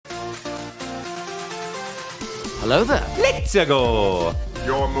Hello there. Let's go.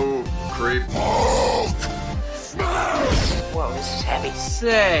 Your move, creep. Whoa, this is heavy.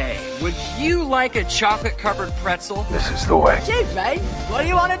 Say, would you like a chocolate-covered pretzel? This is the way. Gee, mate, what do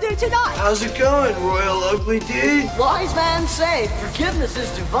you want to do tonight? How's it going, Royal Ugly Dude? Wise man say, forgiveness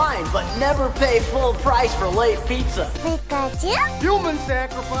is divine, but never pay full price for late pizza. Pikachu? Human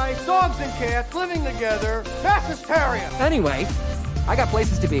sacrifice, dogs and cats living together, massistarian. Anyway, I got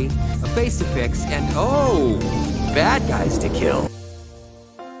places to be, a face to fix, and bad guys to kill.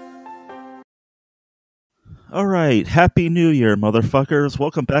 All right, Happy New Year, motherfuckers.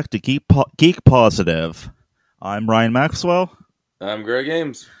 Welcome back to Geek Positive. I'm Ryan Maxwell. I'm Greg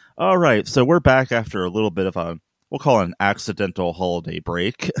Ames. All right, so we're back after a little bit of we'll call it an accidental holiday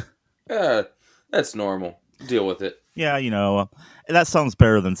break. That's normal. Deal with it. Yeah, that sounds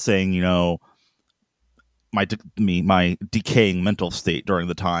better than saying, my decaying mental state during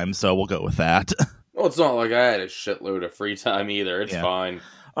the time, so we'll go with that. Well, it's not like I had a shitload of free time either. It's fine.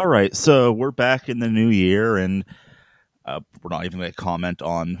 All right, so we're back in the new year, and we're not even going to comment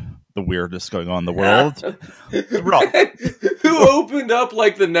on the weirdness going on in the world. Who opened up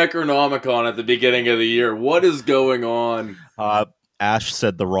like the Necronomicon at the beginning of the year? What is going on? Ash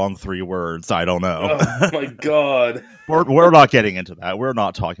said the wrong 3 words. I don't know. Oh my god. We're not getting into that. We're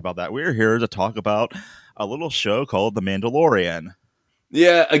not talking about that. We're here to talk about a little show called The Mandalorian.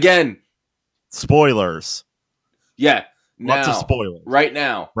 Yeah, again. Spoilers. Yeah. Lots of spoilers. Right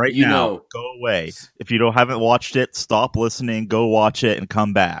now. You know. Go away. If you haven't watched it, stop listening, go watch it, and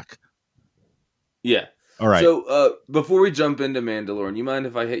come back. Yeah. All right. So, before we jump into Mandalorian, you mind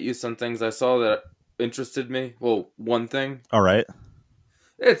if I hit you some things I saw that interested me? Well, one thing. All right.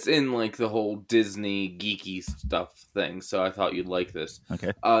 It's in, like, the whole Disney geeky stuff thing, so I thought you'd like this.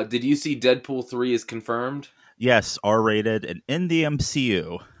 Okay. Did you see Deadpool 3 is confirmed? Yes, R-rated and in the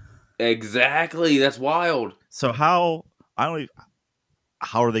MCU. Exactly. That's wild. So how are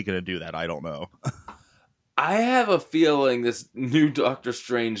they going to do that? I don't know. I have a feeling this new Doctor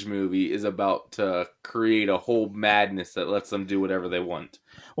Strange movie is about to create a whole madness that lets them do whatever they want.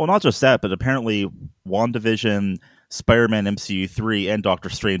 Well, not just that, but apparently WandaVision, Spider-Man MCU 3, and Doctor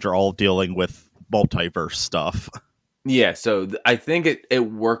Strange are all dealing with multiverse stuff. Yeah, so I think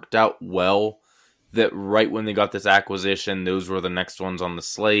it worked out well that right when they got this acquisition, those were the next ones on the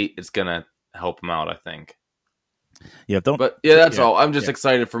slate. It's going to help them out, I think. Yeah, that's all. I'm just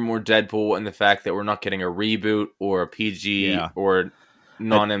excited for more Deadpool and the fact that we're not getting a reboot or a PG or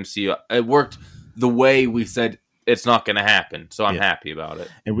non-MCU. It worked the way we said it's not going to happen, so I'm happy about it.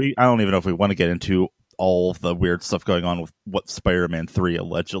 And I don't even know if we want to get into all of the weird stuff going on with what Spider-Man 3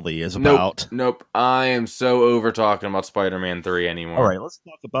 allegedly is about. Nope. I am so over talking about Spider-Man 3 anymore. All right, let's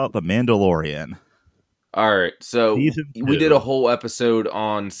talk about The Mandalorian. All right, so we did a two. whole episode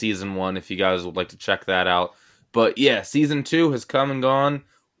on Season 1 if you guys would like to check that out. But yeah, Season 2 has come and gone.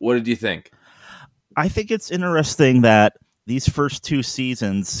 What did you think? I think it's interesting that these first 2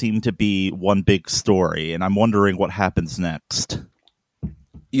 seasons seem to be one big story, and I'm wondering what happens next.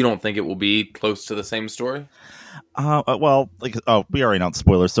 You don't think it will be close to the same story? We already announced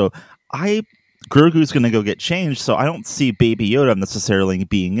spoilers, so Grogu's going to go get changed, so I don't see Baby Yoda necessarily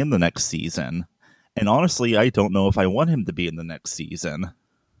being in the next season. And honestly, I don't know if I want him to be in the next season.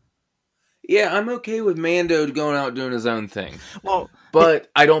 Yeah, I'm okay with Mando going out doing his own thing. Well, but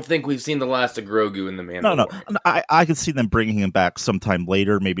I don't think we've seen the last of Grogu in the Mandalorian. No. I could see them bringing him back sometime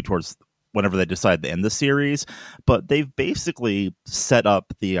later, maybe towards whenever they decide to end the series. But they've basically set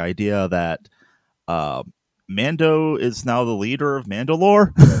up the idea that Mando is now the leader of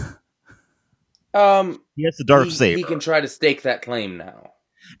Mandalore. He has the dark saber. He can try to stake that claim now.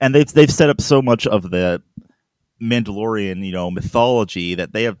 And they've set up so much of the Mandalorian, mythology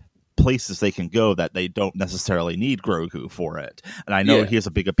that they have places they can go that they don't necessarily need Grogu for it. And I know he has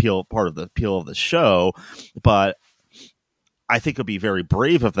a big part of the appeal of the show, but I think it'd be very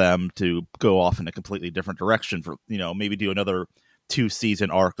brave of them to go off in a completely different direction for, maybe do another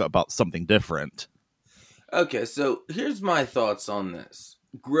 2-season arc about something different. Okay, so here's my thoughts on this.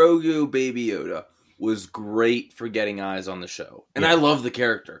 Grogu, Baby Yoda was great for getting eyes on the show. And I love the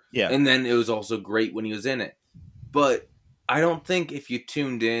character. Yeah. And then it was also great when he was in it. But I don't think if you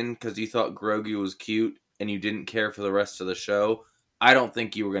tuned in because you thought Grogu was cute and you didn't care for the rest of the show, I don't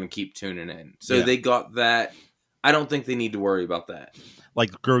think you were going to keep tuning in. So they got that. I don't think they need to worry about that. Like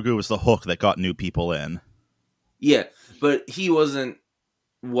Grogu was the hook that got new people in. Yeah, but he wasn't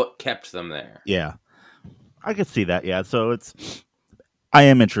what kept them there. Yeah. I could see that, yeah. So I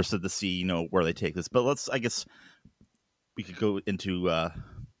am interested to see, where they take this. But I guess we could go into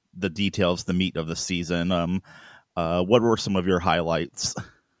the details, the meat of the season. What were some of your highlights?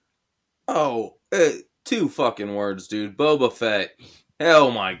 Oh, 2 fucking words, dude. Boba Fett.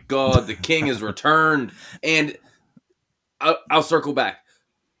 Oh my god, the king has returned. And I'll circle back.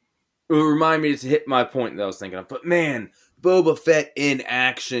 It will remind me to hit my point that I was thinking of. But man, Boba Fett in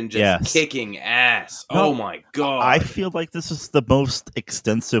action, just kicking ass. Oh my god. I feel like this is the most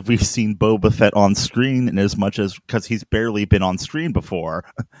extensive we've seen Boba Fett on screen, in as much as because he's barely been on screen before.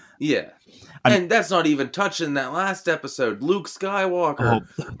 Yeah. And that's not even touching that last episode. Luke Skywalker,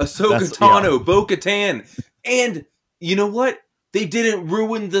 Ahsoka Tano, Bo-Katan. And you know what? They didn't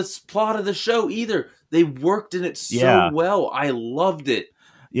ruin this plot of the show either. They worked in it so well. I loved it.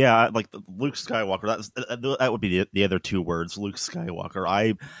 Yeah, like Luke Skywalker. That would be the other 2 words, Luke Skywalker.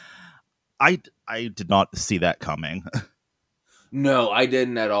 I did not see that coming. No, I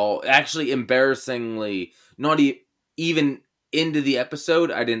didn't at all. Actually, embarrassingly, not even into the episode,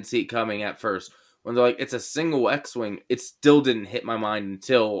 I didn't see it coming at first. When they're like, it's a single X-Wing, it still didn't hit my mind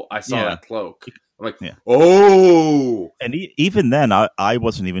until I saw that cloak. I'm like, oh! And even then, I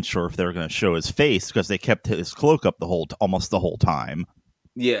wasn't even sure if they were going to show his face, because they kept his cloak up almost the whole time.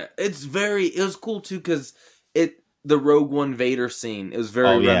 Yeah, it was cool too, because the Rogue One Vader scene, it was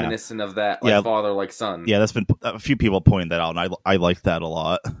very reminiscent of that, like father, like son. Yeah, that's been a few people pointing that out, and I like that a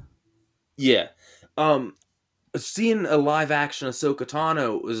lot. Yeah. Seeing a live action Ahsoka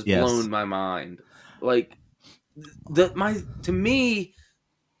Tano was blown my mind. Like, to me,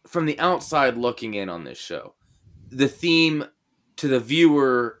 from the outside looking in on this show, the theme to the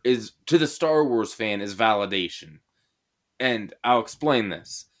viewer to the Star Wars fan is validation. And I'll explain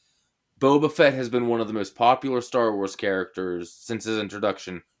this. Boba Fett has been one of the most popular Star Wars characters since his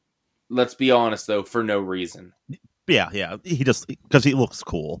introduction. Let's be honest, though, for no reason. Yeah. He just, because he looks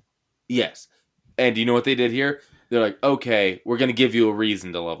cool. Yes. And you know what they did here? They're like, okay, we're going to give you a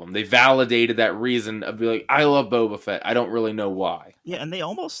reason to love him. They validated that reason of being like, I love Boba Fett. I don't really know why. Yeah, and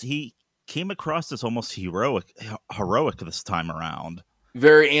he came across as almost heroic this time around.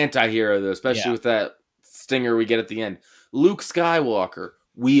 Very anti-hero, though, especially with that stinger we get at the end. Luke Skywalker.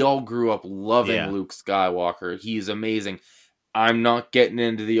 We all grew up loving Luke Skywalker. He's amazing. I'm not getting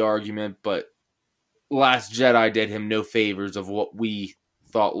into the argument, but Last Jedi did him no favors of what we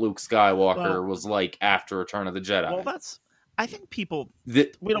thought Luke Skywalker was like after Return of the Jedi. Well, I think people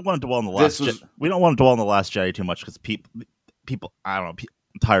we don't want to dwell on the Last Jedi. We don't want to dwell on the Last Jedi too much, because people I don't know.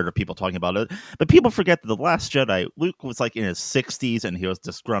 I'm tired of people talking about it, but people forget that the Last Jedi, Luke was like in his 60s and he was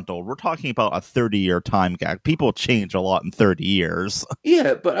disgruntled. We're talking about a 30-year time gap. People change a lot in 30 years.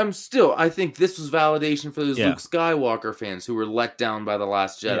 Yeah, but I think this was validation for those Luke Skywalker fans who were let down by the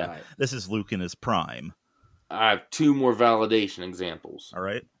Last Jedi. Yeah. This is Luke in his prime. I have 2 more validation examples. All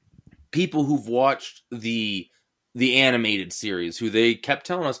right. People who've watched the animated series, who they kept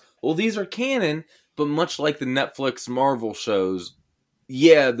telling us, well, these are canon, but much like the Netflix Marvel shows,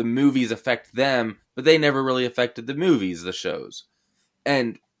 the movies affect them, but they never really affected the movies, the shows.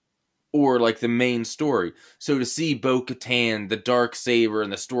 Or like the main story. So to see Bo-Katan, the Darksaber,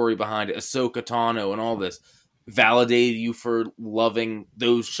 and the story behind it, Ahsoka Tano, and all this, validated you for loving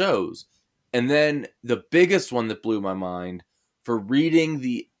those shows. And then the biggest one that blew my mind, for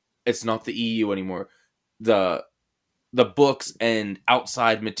reading it's not the EU anymore, the books and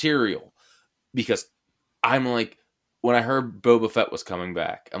outside material. Because I'm like, when I heard Boba Fett was coming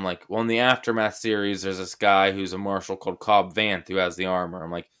back, I'm like, well, in the Aftermath series, there's this guy who's a marshal called Cobb Vanth who has the armor.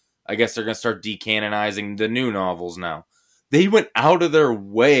 I'm like, I guess they're going to start decanonizing the new novels now. They went out of their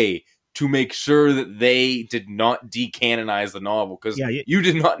way to make sure that they did not decanonize the novel, because you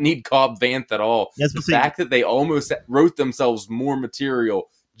did not need Cobb Vanth at all. Yes, the fact that they almost wrote themselves more material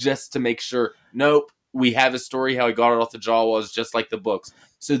just to make sure, nope, we have a story how he got it off the Jawas, just like the books.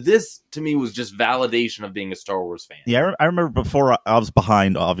 So this, to me, was just validation of being a Star Wars fan. Yeah, I remember before I was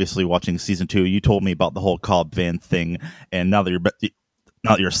behind, obviously, watching season 2, you told me about the whole Cobb Vanth thing, and now that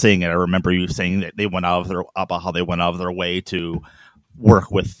you're saying it, I remember you saying that they went out of their way to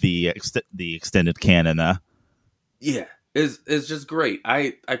work with the extended canon. Yeah, it's just great.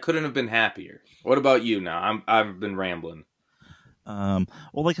 I couldn't have been happier. What about you now? I've been rambling. Well,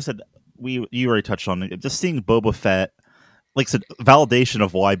 like I said, you already touched on it. Just seeing Boba Fett, like I said, validation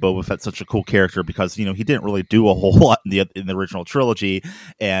of why Boba Fett's such a cool character, because he didn't really do a whole lot in the original trilogy,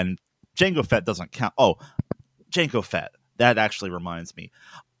 and Jango Fett doesn't count. Oh, Jango Fett. That actually reminds me.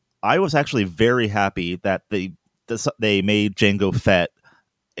 I was actually very happy that they made Jango Fett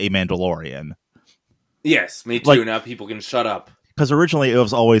a Mandalorian. Yes, me too. Now people can shut up. Because originally it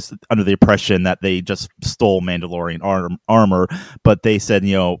was always under the impression that they just stole Mandalorian armor, but they said,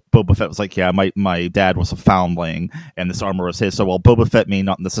 Boba Fett was like, yeah, my dad was a foundling, and this armor was his. So while Boba Fett may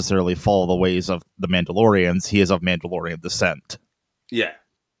not necessarily follow the ways of the Mandalorians, he is of Mandalorian descent. Yeah.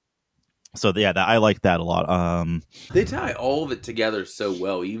 So yeah, I like that a lot. They tie all of it together so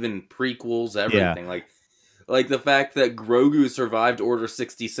well, even prequels, everything. Like the fact that Grogu survived Order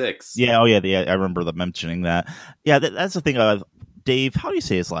 66. Yeah, oh yeah, I remember them mentioning that. Yeah, that's the thing. Dave, how do you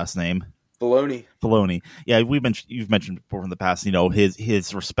say his last name? Filoni. Yeah, you've mentioned before in the past,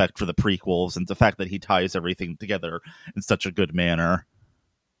 his respect for the prequels and the fact that he ties everything together in such a good manner.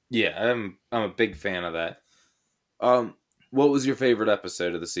 Yeah, I'm a big fan of that. What was your favorite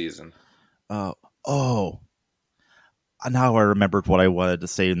episode of the season? Now I remembered what I wanted to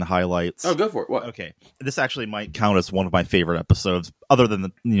say in the highlights. Oh, go for it. What? Okay, this actually might count as one of my favorite episodes, other than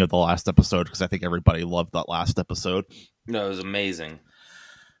the last episode, because I think everybody loved that last episode. No, it was amazing.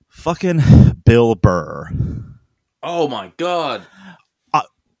 Fucking Bill Burr. Oh my god.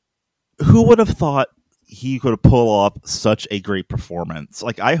 Who would have thought he could pull off such a great performance?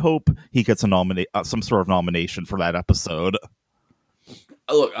 Like, I hope he gets some sort of nomination for that episode.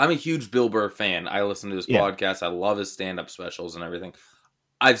 Look, I'm a huge Bill Burr fan. I listen to his podcast. I love his stand-up specials and everything.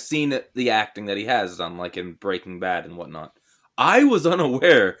 I've seen the acting that he has done, like in Breaking Bad and whatnot. I was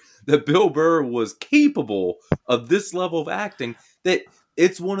unaware that Bill Burr was capable of this level of acting, that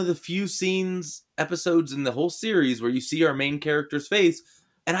it's one of the few episodes in the whole series where you see our main character's face,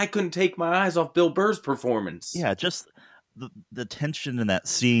 and I couldn't take my eyes off Bill Burr's performance. Yeah, just the tension in that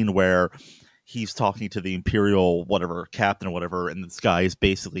scene where he's talking to the Imperial captain or whatever, and this guy is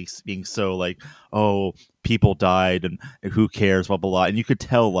basically being so like, oh, people died and who cares, blah, blah, blah. And you could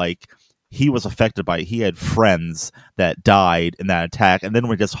tell, like, he was affected by it. He had friends that died in that attack, and then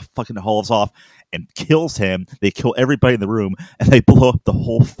when he just fucking hauls off and kills him, they kill everybody in the room, and they blow up the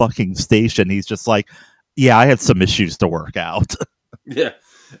whole fucking station. He's just like, yeah, I had some issues to work out. Yeah.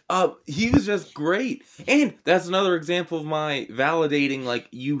 He was just great. And that's another example of my validating, like,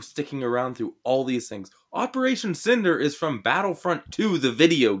 you sticking around through all these things. Operation Cinder is from Battlefront 2, the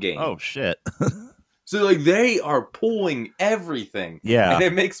video game. Oh, shit. So, like, they are pulling everything. Yeah. And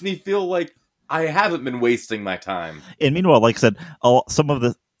it makes me feel like I haven't been wasting my time. And meanwhile, like I said, some of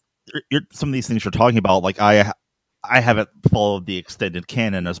these things you're talking about, like, I haven't followed the extended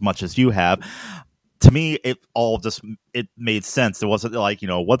canon as much as you have. To me, it made sense. It wasn't like,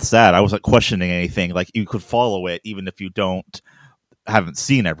 what's that? I wasn't questioning anything. Like, you could follow it even if you haven't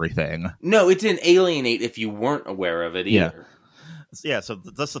seen everything. No, it didn't alienate if you weren't aware of it either. Yeah, so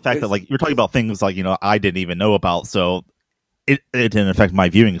that's the fact that, like, you're talking about things like, I didn't even know about, so it didn't affect my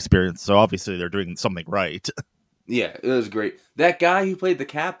viewing experience. So obviously they're doing something right. Yeah, it was great. That guy who played the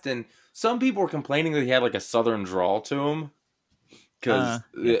captain, some people were complaining that he had like a southern drawl to him because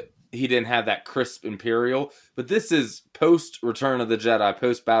he didn't have that crisp Imperial. But this is post Return of the Jedi,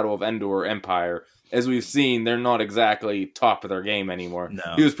 post Battle of Endor Empire. As we've seen, they're not exactly top of their game anymore.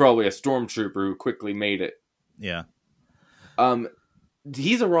 No. He was probably a stormtrooper who quickly made it. Yeah.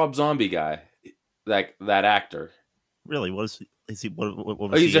 He's a Rob Zombie guy, that actor. Really? What was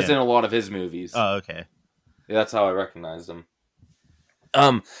he's just in a lot of his movies. Oh, okay. Yeah, that's how I recognized him.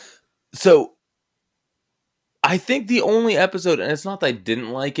 So I think the only episode, and it's not that I didn't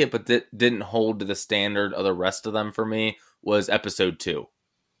like it, but that didn't hold to the standard of the rest of them for me, was episode 2.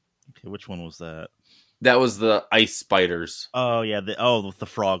 Okay, which one was that? That was the ice spiders. Oh yeah, with the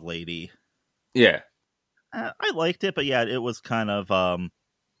frog lady. Yeah, I liked it, but yeah, it was kind of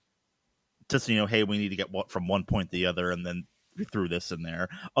just hey, we need to get from one point to the other, and then we threw this in there.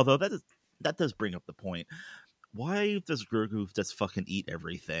 Although that does bring up the point: why does Grogu just fucking eat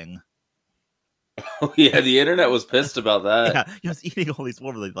everything? Oh yeah, the internet was pissed about that. Yeah, he was eating all these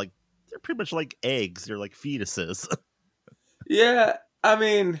like they're pretty much like eggs. They're like fetuses. Yeah, I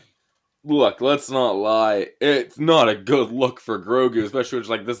mean, look, let's not lie. It's not a good look for Grogu, especially when it's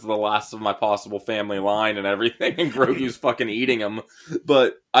like, this is the last of my possible family line and everything, and Grogu's fucking eating them.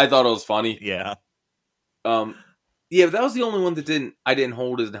 But I thought it was funny. Yeah. Yeah, but that was the only one that I didn't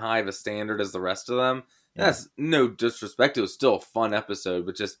hold as high of a standard as the rest of them. Yeah. That's no disrespect. It was still a fun episode,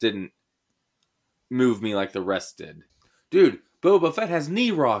 but just didn't move me like the rest did. Dude, Boba Fett has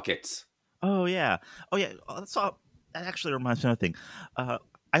knee rockets. Oh, yeah. That actually reminds me of another thing.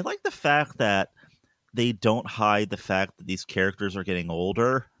 I like the fact that they don't hide the fact that these characters are getting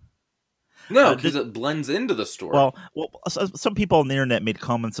older. No, because it blends into the story. Well, some people on the internet made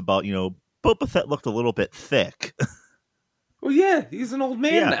comments about, Boba Fett looked a little bit thick. Well, yeah, he's an old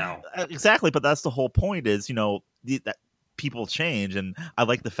man now. Exactly, but that's the whole point is, that people change, and I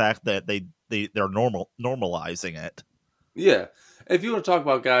like the fact that they're normalizing it. Yeah. If you want to talk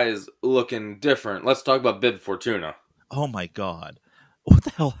about guys looking different, let's talk about Bib Fortuna. Oh my god. What the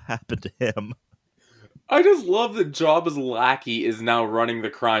hell happened to him? I just love that Jabba's lackey is now running the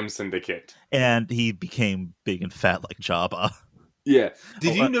crime syndicate. And he became big and fat like Jabba. Yeah.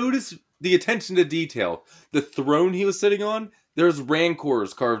 Did you notice the attention to detail. The throne he was sitting on, there's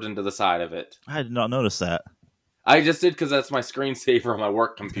rancors carved into the side of it. I did not notice that. I just did because that's my screensaver on my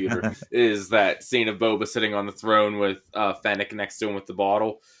work computer. Is that scene of Boba sitting on the throne with Fennec next to him with the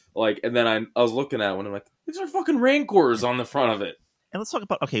bottle? Like, and then I was looking at it and I'm like, these are fucking rancors on the front of it. And let's talk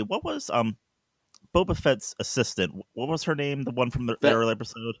about, okay, what was Boba Fett's assistant? What was her name? The one from the earlier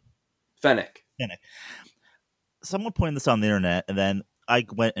episode? Fennec. Someone pointed this on the internet, and then I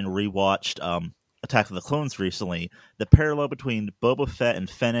went and rewatched Attack of the Clones recently. The parallel between Boba Fett and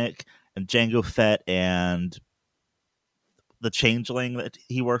Fennec and Jango Fett and the changeling that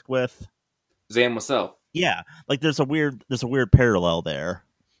he worked with, Zam Wesell. Yeah, like there's a weird parallel there.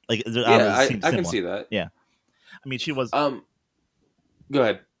 Like, I can see that. Yeah, I mean, she was. Go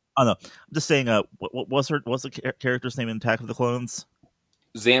ahead. Oh no, I'm just saying. What was the character's name in Attack of the Clones?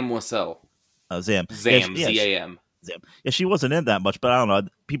 Zam Wesell. Zam. Zam. Z-A-M. Zam. Yeah, she wasn't in that much, but I don't know.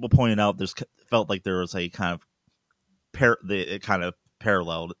 People pointing out felt like there was a kind of it kind of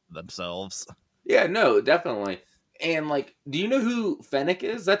paralleled themselves. Yeah, no, definitely. And like, do you know who Fennec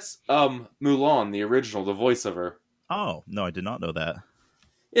is? That's Mulan, the original, the voice of her. Oh no, I did not know that.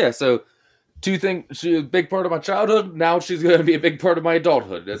 Yeah, so two things. She's a big part of my childhood. Now she's going to be a big part of my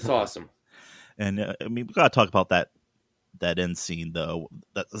adulthood. That's awesome. And I mean, we got to talk about that end scene though.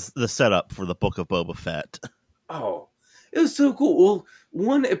 That's the setup for the Book of Boba Fett. Oh, it was so cool. Well,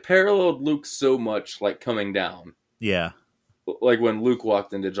 one, it paralleled Luke so much, like coming down. Yeah, like when Luke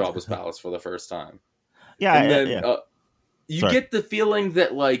walked into Jabba's palace for the first time. Yeah, and then you get the feeling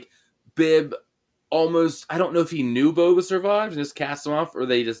that like Bib almost, I don't know if he knew Boba survived and just cast him off, or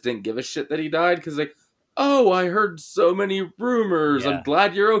they just didn't give a shit that he died because like, oh, I heard so many rumors. I'm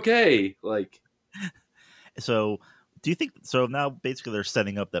glad you're okay. Like, so do you think so? Now basically they're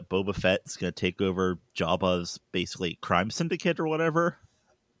setting up that Boba Fett is going to take over Jabba's basically crime syndicate or whatever.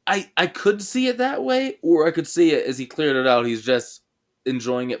 I could see it that way, or I could see it as he cleared it out. He's just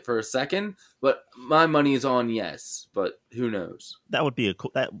enjoying it for a second, but my money is on yes, but who knows? That would be a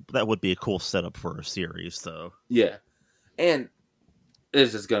cool that would be a cool setup for a series, though. Yeah, and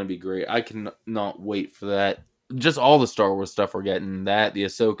this is going to be great. I cannot wait for that. Just all the Star Wars stuff we're getting, that the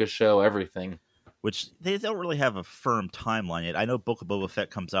Ahsoka show, everything. Which they don't really have a firm timeline yet. I know Book of Boba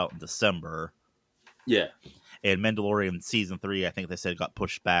Fett comes out in December. Yeah, and Mandalorian season 3, I think they said got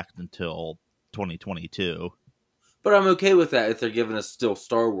pushed back until 2022. But I'm okay with that if they're giving us still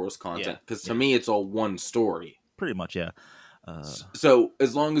Star Wars content, because to me, it's all one story. Pretty much, yeah. So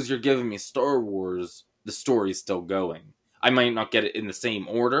as long as you're giving me Star Wars, the story's still going. I might not get it in the same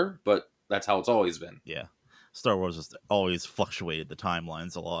order, but that's how it's always been. Yeah. Star Wars has always fluctuated the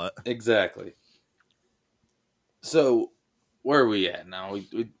timelines a lot. Exactly. So, where are we at now? We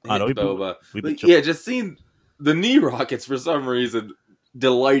hit Boba. Just seeing the knee rockets for some reason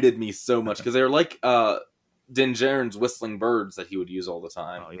delighted me so much, because they were like... Din Djarin's whistling birds that he would use all the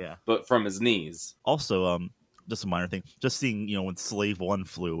time. Oh, yeah. But from his knees. Also, just a minor thing. Just seeing, when Slave 1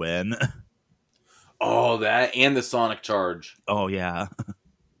 flew in. Oh, that and the sonic charge. Oh, yeah.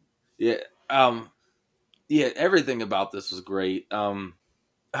 Yeah. Yeah, everything about this was great. How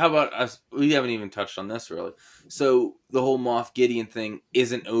about us? We haven't even touched on this, really. So, the whole Moff Gideon thing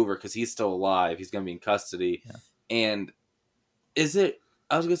isn't over because he's still alive. He's going to be in custody. Yeah. And is it...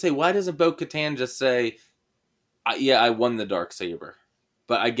 I was going to say, why doesn't Bo-Katan just say... I won the Darksaber,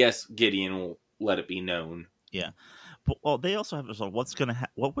 but I guess Gideon will let it be known. Yeah, but well, they also have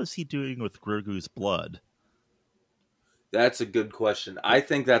what was he doing with Grogu's blood? That's a good question. I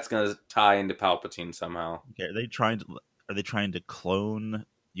think that's gonna tie into Palpatine somehow. Okay, are they trying to clone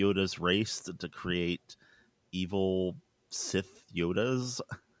Yoda's race to create evil Sith Yodas?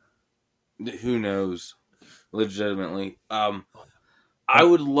 Who knows? Legitimately, I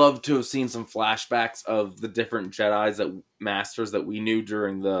would love to have seen some flashbacks of the different masters that we knew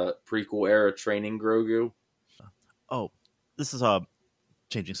during the prequel era training Grogu. Oh, this is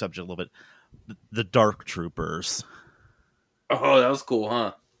changing subject a little bit. The Dark Troopers. Oh, that was cool,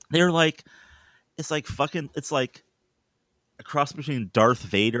 huh? They're like, it's like a cross between Darth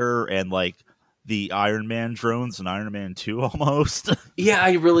Vader and like the Iron Man drones and Iron Man 2 almost. Yeah,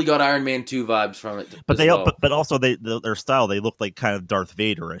 I really got Iron Man 2 vibes from it. But but also their style, they look like kind of Darth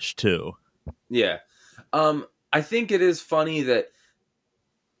Vader-ish too. Yeah. I think it is funny that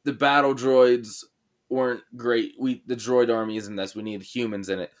the battle droids weren't great. The droid army isn't this. We need humans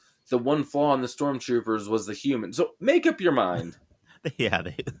in it. The one flaw in the stormtroopers was the humans. So make up your mind. Yeah,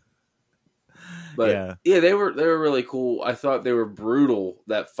 But they were really cool. I thought they were brutal.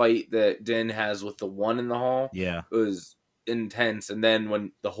 That fight that Din has with the one in the hall, yeah, was intense, and then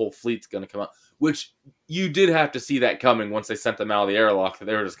when the whole fleet's going to come out, which you did have to see that coming once they sent them out of the airlock, that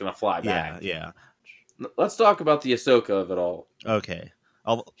they were just going to fly back. Yeah. Let's talk about the Ahsoka of it all. Okay.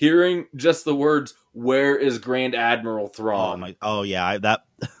 Hearing just the words, "Where is Grand Admiral Thrawn?" Is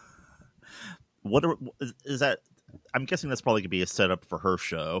that? I'm guessing that's probably gonna be a setup for her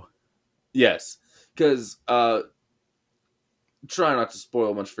show. Yes, because try not to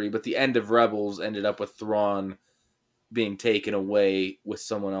spoil much for you, but the end of Rebels ended up with Thrawn being taken away with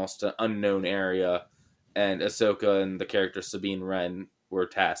someone else to an unknown area, and Ahsoka and the character Sabine Wren were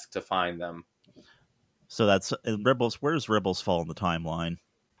tasked to find them. So that's in Rebels. Where does Rebels fall in the timeline?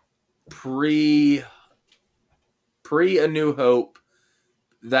 Pre A New Hope,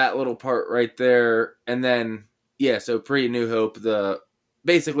 that little part right there, and then so pre A New Hope,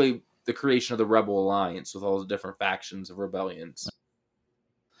 basically the creation of the Rebel Alliance with all the different factions of rebellions.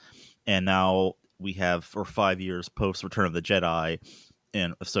 And now we have, for 5 years post Return of the Jedi,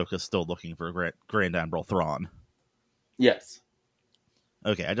 and Ahsoka's still looking for Grand Admiral Thrawn. Yes.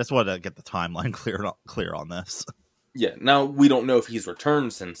 Okay, I just wanted to get the timeline clear on this. Yeah, now we don't know if he's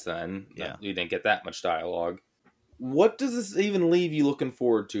returned since then. Yeah. We didn't get that much dialogue. What does this even leave you looking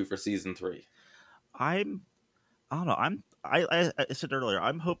forward to for season 3? I don't know. I said earlier,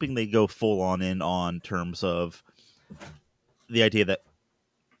 I'm hoping they go full on terms of the idea that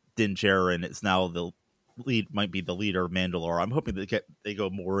Din Djarin is now might be the leader of Mandalore. I'm hoping they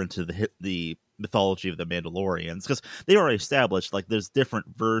go more into the mythology of the Mandalorians, because they already established like there's different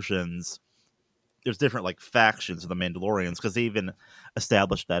versions, there's different like factions of the Mandalorians, because they even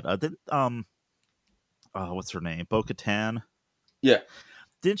established that what's her name, Bo-Katan? Yeah.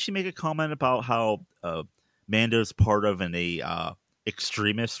 Didn't she make a comment about how Mando's part of an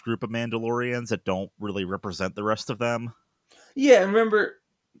extremist group of Mandalorians that don't really represent the rest of them? Yeah, remember,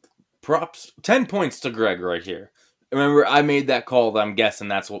 props, 10 points to Greg right here. Remember, I made that call that I'm guessing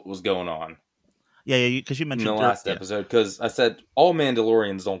that's what was going on. Yeah, because you mentioned in the last episode, because I said all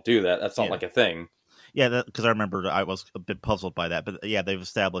Mandalorians don't do that. That's not like a thing. Yeah, because I remember I was a bit puzzled by that. But yeah, they've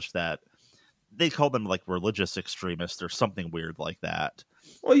established that they call them like religious extremists or something weird like that.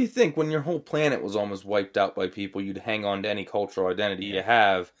 Well, you think when your whole planet was almost wiped out by people, you'd hang on to any cultural identity you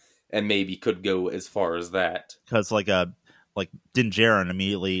have, and maybe could go as far as that. Because like Din Djarin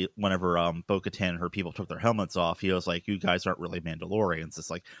immediately, whenever Bo-Katan and her people took their helmets off, he was like, "You guys aren't really Mandalorians."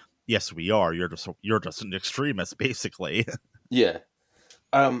 It's like, yes, we are. You're just an extremist, basically. Yeah.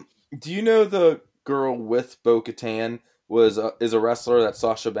 Do you know the girl with Bo-Katan is a wrestler? That's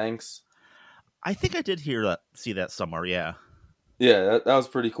Sasha Banks. I think I did see that somewhere. Yeah. Yeah, that was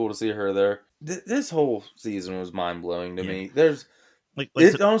pretty cool to see her there. This whole season was mind blowing to me. There's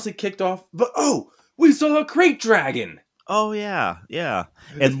it honestly kicked off, but we saw a crate dragon. Oh yeah,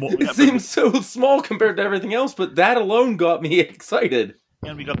 and it seems so small compared to everything else, but that alone got me excited.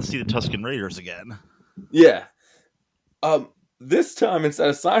 And we got to see the Tusken Raiders again. Yeah. This time instead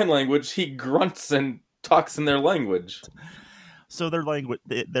of sign language, he grunts and talks in their language. So their language,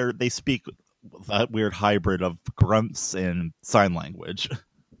 they speak that weird hybrid of grunts and sign language.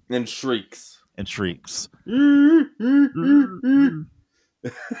 And shrieks. Dude,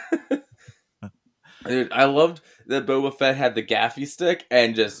 I loved that Boba Fett had the gaffy stick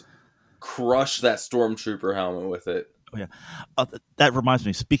and just crushed that stormtrooper helmet with it. Oh, yeah. That reminds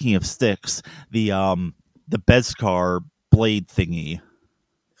me, speaking of sticks, the Beskar blade thingy.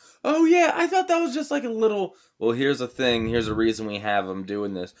 Oh yeah, I thought that was just like a little, well, here's a thing, here's a reason we have them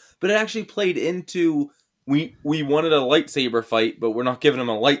doing this. But it actually played into, we wanted a lightsaber fight, but we're not giving them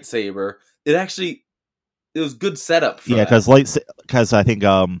a lightsaber. It was good setup for that. because I think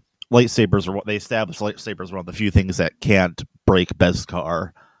lightsabers are what they established. Lightsabers are one of the few things that can't break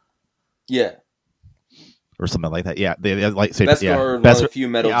Beskar. Yeah. Or something like that. Yeah, the lightsaber. Beskar are one of the few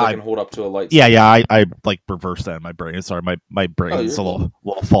metals that can hold up to a lightsaber. Yeah, I like reversed that in my brain. Sorry, my brain's a little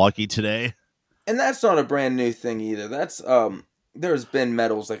foggy today. And that's not a brand new thing either. That's there's been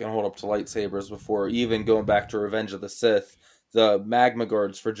metals that can hold up to lightsabers before. Even going back to Revenge of the Sith, the magma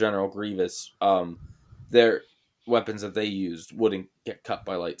guards for General Grievous, their weapons that they used wouldn't get cut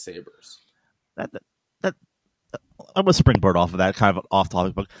by lightsabers. I'm a springboard off of that, kind of off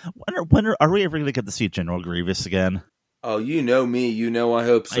topic, but when are we ever going to get to see General Grievous again? Oh, you know me. You know I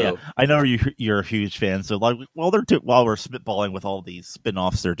hope so. Yeah, I know you're a huge fan. So like, while we're spitballing with all these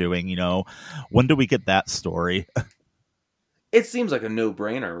spin-offs they're doing, when do we get that story? It seems like a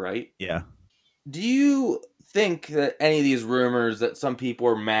no-brainer, right? Yeah. Do you think that any of these rumors that some people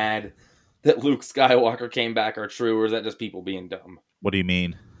are mad that Luke Skywalker came back are true, or is that just people being dumb? What do you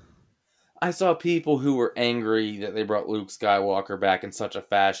mean? I saw people who were angry that they brought Luke Skywalker back in such a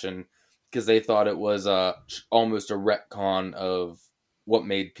fashion because they thought it was almost a retcon of what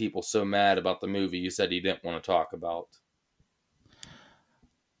made people so mad about the movie you said you didn't want to talk about.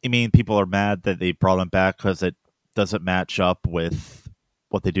 You mean people are mad that they brought him back because it doesn't match up with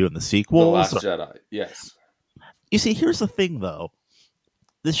what they do in the sequels? The Last Jedi, yes. You see, here's the thing, though.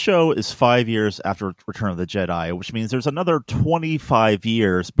 This show is 5 years after Return of the Jedi, which means there's another 25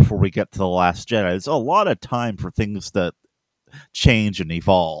 years before we get to The Last Jedi. There's a lot of time for things to change and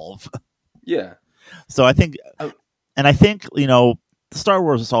evolve. Yeah. So I think, and I think, Star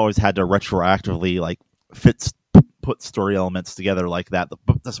Wars has always had to retroactively, like, put story elements together like that.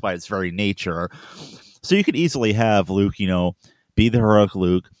 That's by its very nature. So you could easily have Luke, be the heroic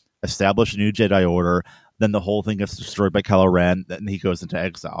Luke, establish a new Jedi Order, then the whole thing gets destroyed by Kylo Ren, and he goes into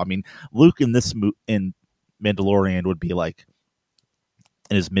exile. I mean, Luke in this in Mandalorian would be like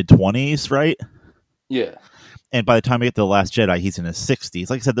in his mid-20s, right? Yeah. And by the time we get to The Last Jedi, he's in his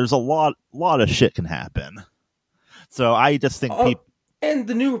 60s. Like I said, there's a lot of shit can happen. So I just think people... And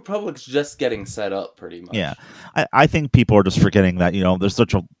the New Republic's just getting set up, pretty much. Yeah. I think people are just forgetting that, there's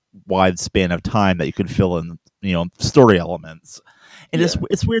such a wide span of time that you can fill in, story elements. And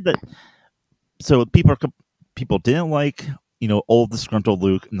it's weird that... So people didn't like, old disgruntled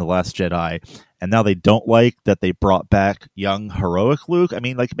Luke in The Last Jedi, and now they don't like that they brought back young heroic Luke. I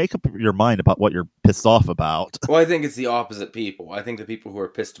mean, like, make up your mind about what you're pissed off about. Well, I think it's the opposite people. I think the people who are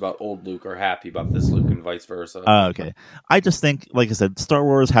pissed about old Luke are happy about this Luke, and vice versa. Okay. I just think, like I said, Star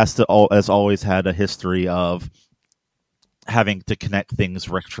Wars has always had a history of having to connect things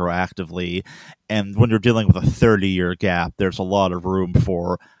retroactively, and when you're dealing with a 30-year gap, there's a lot of room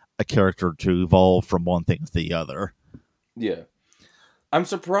for a character to evolve from one thing to the other. Yeah. I'm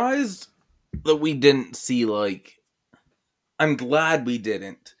surprised that we didn't see, I'm glad we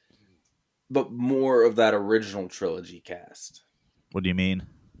didn't, but more of that original trilogy cast. What do you mean?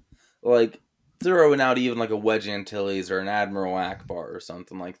 Like, throwing out even like a Wedge Antilles or an Admiral Akbar or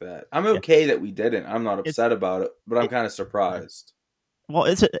something like that. I'm okay that we didn't. I'm not upset about it, but I'm kind of surprised. Well,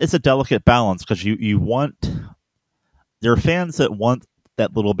 it's a delicate balance, because you want... There are fans that want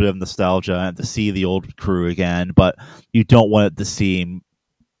that little bit of nostalgia and to see the old crew again, but you don't want it to seem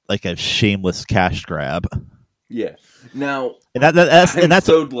like a shameless cash grab. Yeah. Now, that's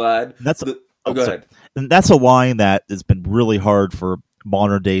so glad. Go ahead. And that's a line that has been really hard for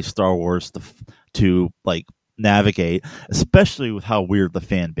modern day Star Wars to like navigate, especially with how weird the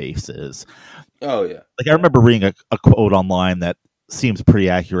fan base is. Oh yeah. Like, I remember reading a quote online that seems pretty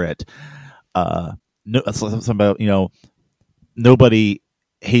accurate. Something about, nobody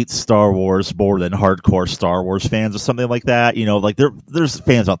hates Star Wars more than hardcore Star Wars fans or something like that. Like there's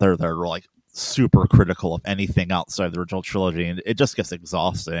fans out there that are like super critical of anything outside the original trilogy, and it just gets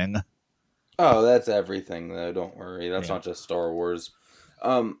exhausting. Oh, that's everything though. Don't worry. That's not just Star Wars.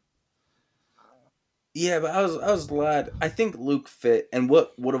 Yeah, but I was glad. I think Luke fit, and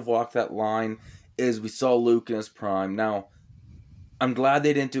what would have walked that line is we saw Luke in his prime. Now, I'm glad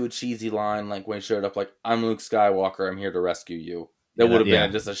they didn't do a cheesy line like when he showed up, like, I'm Luke Skywalker, I'm here to rescue you. That would have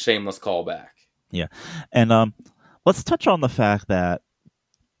been just a shameless callback. Yeah. And let's touch on the fact that,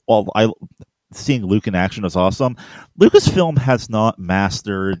 seeing Luke in action was awesome. Lucasfilm has not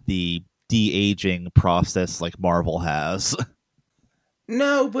mastered the de-aging process like Marvel has.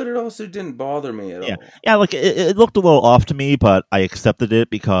 No, but it also didn't bother me at all. Yeah, like, it looked a little off to me, but I accepted it,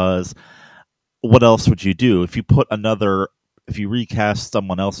 because what else would you do? If you recast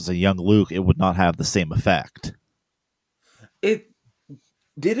someone else as a young Luke, it would not have the same effect.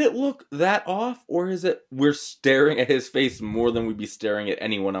 Did it look that off, or is it we're staring at his face more than we'd be staring at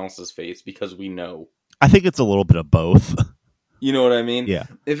anyone else's face because we know? I think it's a little bit of both. You know what I mean? Yeah.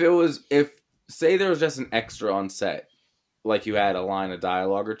 If say there was just an extra on set, like you had a line of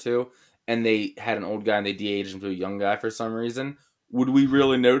dialogue or two, and they had an old guy and they de-aged him to a young guy for some reason, would we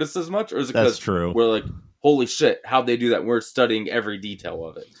really notice as much? Or is it because we're like, holy shit, how'd they do that? We're studying every detail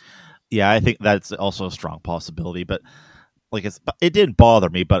of it. Yeah, I think that's also a strong possibility, but it didn't bother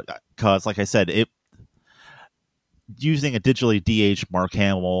me, but because, like I said, using a digitally de-aged Mark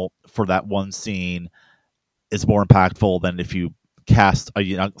Hamill for that one scene is more impactful than if you cast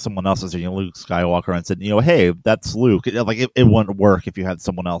someone else as a Luke Skywalker and said, hey, that's Luke. Like, it wouldn't work if you had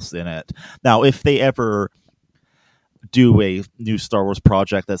someone else in it. Now, if they ever do a new Star Wars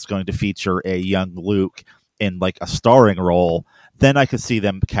project that's going to feature a young Luke in like a starring role, then I could see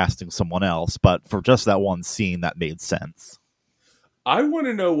them casting someone else. But for just that one scene, that made sense. I want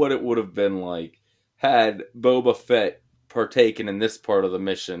to know what it would have been like had Boba Fett partaken in this part of the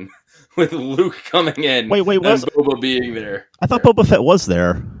mission with Luke coming in and Boba being there. I thought Boba Fett was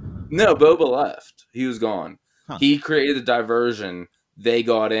there. No, Boba left. He was gone. Huh. He created a diversion they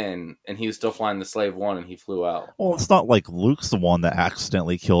got in, and he was still flying the Slave One, and he flew out. Well, it's not like Luke's the one that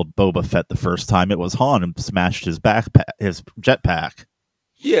accidentally killed Boba Fett the first time. It was Han and smashed his his jetpack.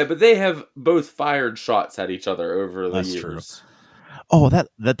 Yeah, but they have both fired shots at each other over the years. True. Oh,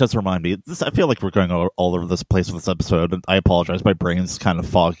 that does remind me. I feel like we're going all over this place with this episode, and I apologize. My brain's kind of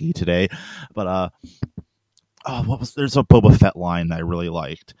foggy today. But there's a Boba Fett line that I really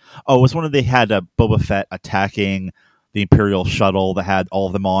liked. Oh, it was one of they had Boba Fett attacking the Imperial shuttle that had all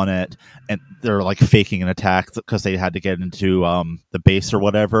of them on it, and they're like faking an attack because they had to get into the base or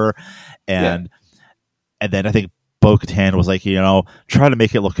whatever. And then I think Bo-Katan was like, try to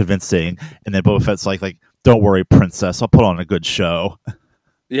make it look convincing, and then Boba Fett's like, don't worry, princess, I'll put on a good show.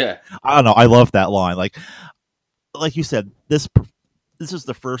 Yeah, I don't know. I love that line. Like you said, this is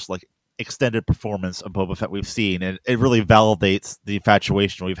the first like extended performance of Boba Fett we've seen, and it really validates the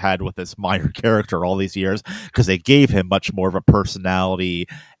infatuation we've had with this minor character all these years because they gave him much more of a personality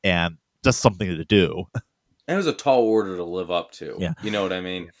and just something to do. And it was a tall order to live up to. Yeah, you know what I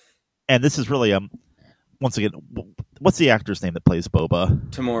mean. And this is really once again, what's the actor's name that plays Boba?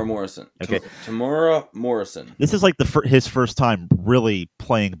 Temuera Morrison. Okay. Temuera Morrison. This is like his first time really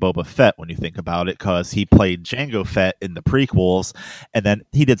playing Boba Fett when you think about it, because he played Jango Fett in the prequels, and then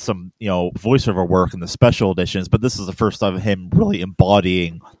he did some, voiceover work in the special editions, but this is the first time of him really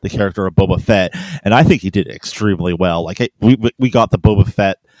embodying the character of Boba Fett, and I think he did extremely well. Like, we got the Boba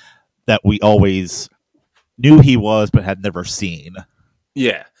Fett that we always knew he was, but had never seen.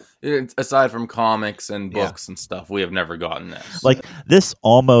 Yeah. Aside from comics and books and stuff, we have never gotten this. Like, this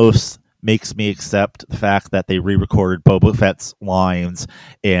almost makes me accept the fact that they re-recorded Boba Fett's lines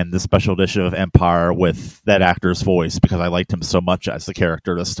in the special edition of Empire with that actor's voice, because I liked him so much as the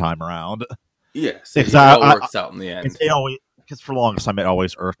character this time around. Yes, it all works out in the end. Because for the longest time, it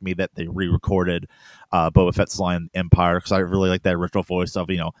always irked me that they re-recorded Boba Fett's line in Empire, because I really like that original voice of,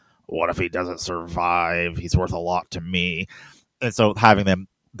 what if he doesn't survive? He's worth a lot to me. And so having them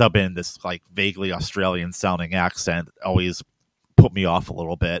dub in this like vaguely Australian sounding accent always put me off a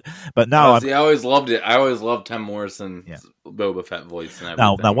little bit. But now I always loved it. I always loved Tim Morrison's Boba Fett voice and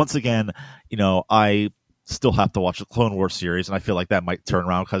everything. Now once again, I still have to watch the Clone Wars series, and I feel like that might turn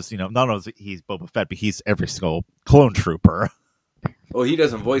around because not only is he's Boba Fett, but he's every single clone trooper. Well, he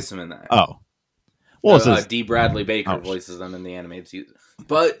doesn't voice him in that. Oh. Well, D. Bradley Baker voices them in the animated season.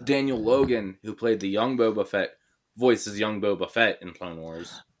 But Daniel Logan, who played the young Boba Fett, voices young Boba Fett in Clone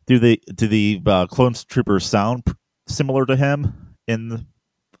Wars. Do the clone troopers sound similar to him in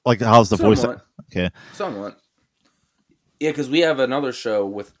how's the voice? Okay, somewhat. Yeah, because we have another show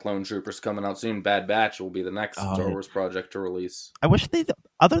with clone troopers coming out soon. Bad Batch will be the next Star Wars project to release. I wish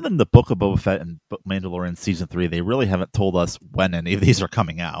other than the Book of Boba Fett and Mandalorian Season 3, they really haven't told us when any of these are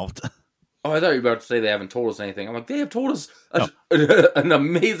coming out. Oh, I thought you were about to say they haven't told us anything. I'm like, they have told us an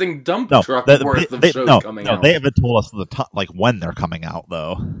amazing dump truck worth of shows coming out. They haven't told us when they're coming out,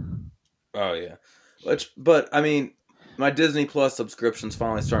 though. Oh, yeah. But I mean, my Disney Plus subscription's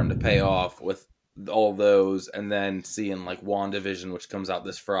finally starting to pay off with all those, and then seeing like WandaVision, which comes out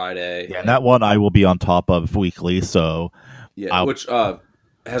this Friday. Yeah, and that one I will be on top of weekly, so... Yeah, which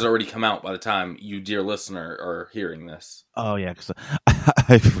has already come out by the time you, dear listener, are hearing this. Oh, yeah, because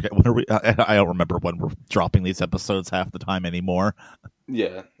I forget I don't remember when we're dropping these episodes half the time anymore.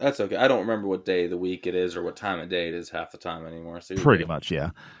 Yeah, that's okay. I don't remember what day of the week it is or what time of day it is half the time anymore. So pretty much, yeah.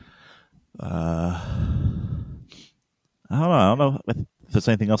 I don't know if there's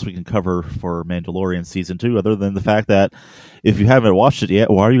anything else we can cover for Mandalorian Season 2, other than the fact that if you haven't watched it yet,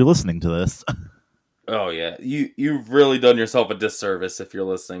 why are you listening to this? Oh, yeah. You've really done yourself a disservice if you're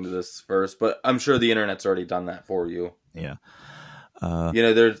listening to this first, but I'm sure the internet's already done that for you. Yeah.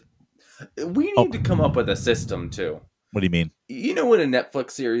 We need to come up with a system, too. What do you mean? When a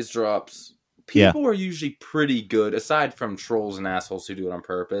Netflix series drops, people are usually pretty good, aside from trolls and assholes who do it on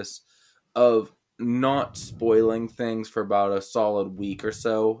purpose, of not spoiling things for about a solid week or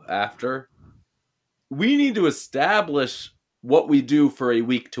so after. We need to establish what we do for a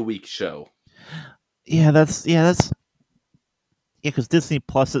week-to-week show. That's because Disney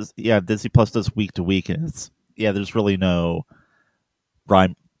Plus does week to week, and there's really no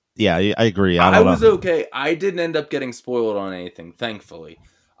rhyme. Yeah, I agree. I was okay. I didn't end up getting spoiled on anything, thankfully.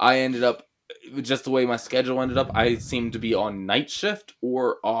 I ended up, just the way my schedule ended up, I seemed to be on night shift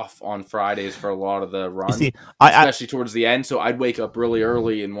or off on Fridays for a lot of the run, especially towards the end. So I'd wake up really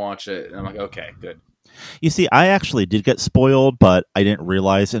early and watch it, and I'm like, okay, good. You see, I actually did get spoiled, but I didn't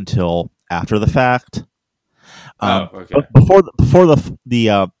realize until after the fact. Okay. Before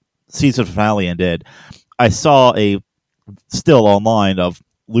the season finale ended, I saw a still online of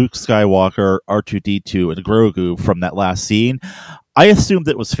Luke Skywalker, R2-D2, and Grogu from that last scene. I assumed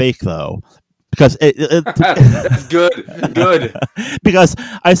it was fake though, because That's good. because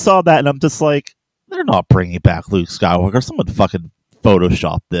I saw that and I'm just like, they're not bringing back Luke Skywalker. Someone fucking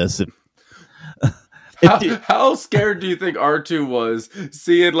photoshopped this. How scared do you think R2 was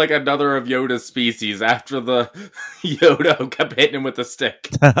seeing like another of Yoda's species after the Yoda kept hitting him with a stick?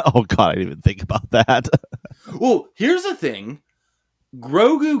 Oh god, I didn't even think about that. Well, here's the thing.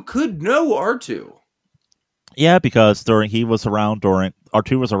 Grogu could know R2. Yeah, because R2 was around during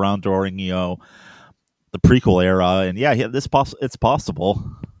the prequel era, and yeah, it's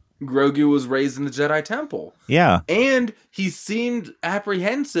possible. Grogu was raised in the Jedi Temple. Yeah, and he seemed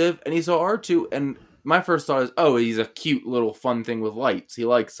apprehensive, and he saw R2, and my first thought is, oh, he's a cute little fun thing with lights. He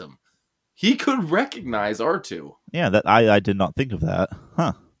likes him. He could recognize R2. Yeah, that I did not think of that.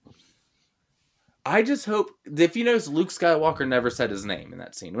 Huh. I just hope, if you notice, Luke Skywalker never said his name in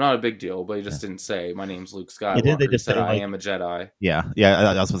that scene. Not a big deal, but he just didn't say, my name's Luke Skywalker. Yeah, they just said, say, I am a Jedi. Yeah.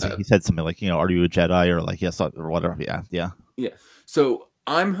 I was supposed to say, he said something like, are you a Jedi? Or like, yes, or whatever. Yeah. So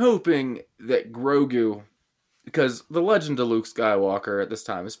I'm hoping that Grogu, because the legend of Luke Skywalker at this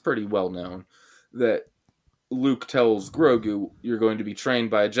time is pretty well known, that Luke tells Grogu, you're going to be trained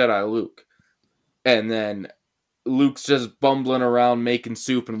by a Jedi, Luke. And then Luke's just bumbling around making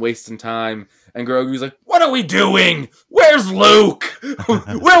soup and wasting time. And Grogu's like, what are we doing? Where's Luke?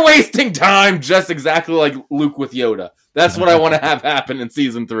 We're wasting time. Just exactly like Luke with Yoda. That's what I want to have happen in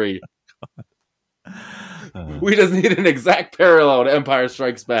season 3. We just need an exact parallel to Empire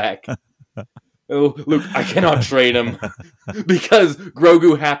Strikes Back. Oh, Luke, I cannot train him. Because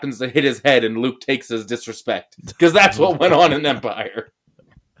Grogu happens to hit his head and Luke takes his disrespect. Because that's what went on in Empire.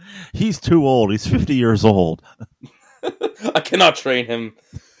 He's too old. He's 50 years old. I cannot train him.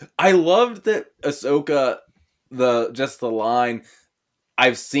 I loved that Ahsoka, the line,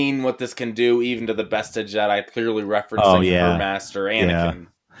 I've seen what this can do, even to the best of Jedi, clearly referencing her master, Anakin.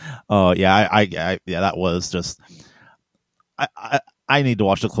 Oh, yeah. I that was just... I need to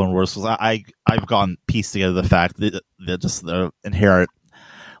watch the Clone Wars because I've gone pieced together the fact that just the inherent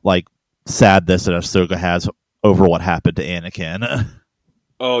like sadness that Ahsoka has over what happened to Anakin.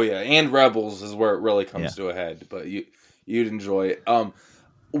 Oh yeah, and Rebels is where it really comes to a head. But you'd enjoy it.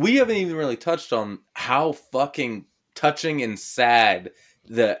 We haven't even really touched on how fucking touching and sad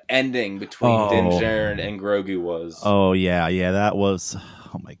the ending between Din Djarin and Grogu was. Oh yeah, that was.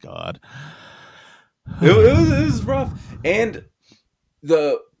 Oh my god, it was rough. And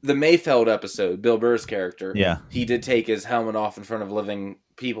the Mayfeld episode, Bill Burr's character, he did take his helmet off in front of living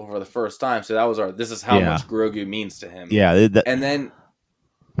people for the first time. So that was this is how much Grogu means to him. Yeah, and then,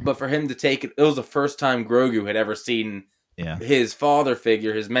 but for him to take it, it was the first time Grogu had ever seen his father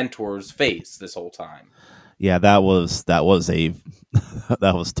figure, his mentor's face this whole time. Yeah, that was that was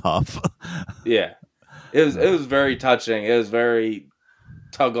tough. Yeah, it was very touching. It was very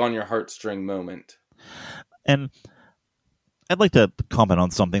tug on your heartstring moment. And I'd like to comment on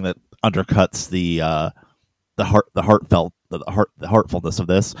something that undercuts the heartfulness of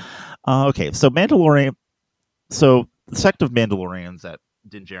this. Okay, so Mandalorian. So the sect of Mandalorians that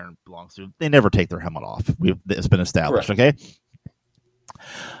Din Djarin belongs to, they never take their helmet off. It's been established. Correct. Okay.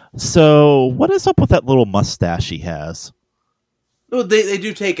 So what is up with that little mustache he has? Well, they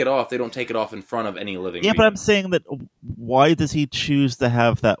do take it off. They don't take it off in front of any living being. But I'm saying that why does he choose to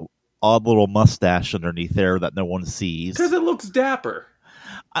have that odd little mustache underneath there that no one sees? Because it looks dapper.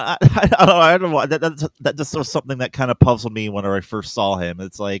 I don't know. That just was something that kind of puzzled me when I first saw him.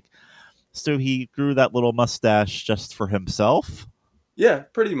 It's like, so he grew that little mustache just for himself? Yeah,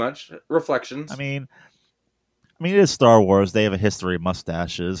 pretty much. Reflections. I mean, it is Star Wars. They have a history of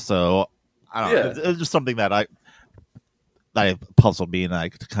mustaches, so I don't know. It's just something that puzzled me, and I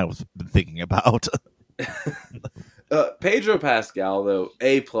kind of been thinking about. Pedro Pascal, though,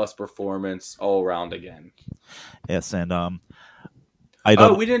 A+ performance all around again. Yes, and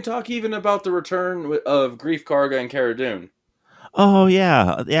we didn't talk even about the return of Greef Karga and Cara Dune. Oh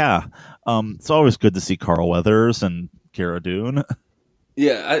yeah. It's always good to see Carl Weathers and Cara Dune.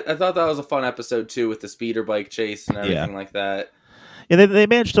 Yeah, I thought that was a fun episode too, with the speeder bike chase and everything like that. Yeah, they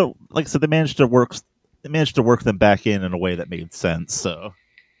managed to, like I said, they managed to work them back in a way that made sense. So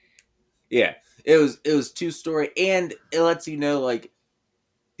yeah, it was two-story, and it lets you know like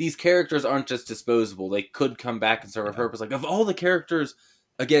these characters aren't just disposable. They could come back and serve a purpose. Like, of all the characters,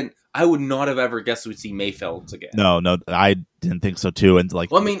 again, I would not have ever guessed we'd see Mayfelds again. No, I didn't think so too. And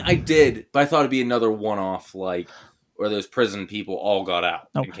like, well, I mean, I did, but I thought it'd be another one-off, like where those prison people all got out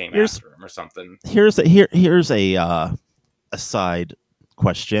and came after him or something. Here's a side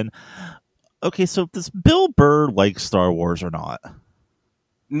question. Okay, so does Bill Burr like Star Wars or not?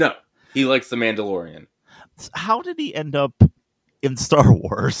 No, he likes The Mandalorian. How did he end up in Star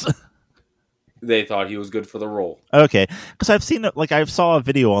Wars? They thought he was good for the role. Okay, because I've seen it. Like I saw a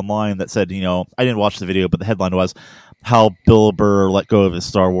video online that said, I didn't watch the video, but the headline was how Bill Burr let go of his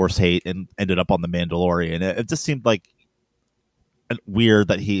Star Wars hate and ended up on The Mandalorian. It just seemed like weird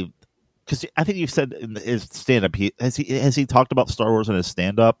that he, because I think you said in his stand-up, has he talked about Star Wars in his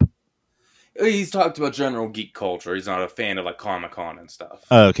stand-up? He's talked about general geek culture. He's not a fan of like Comic-Con and stuff.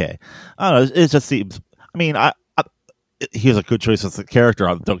 Okay, I don't know. It just seems. I mean, he was a good choice as a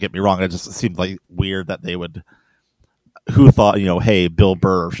character. Don't get me wrong. It just seemed like weird that they would. Who thought, hey, Bill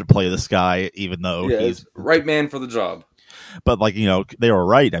Burr should play this guy, even though he's right man for the job. But they were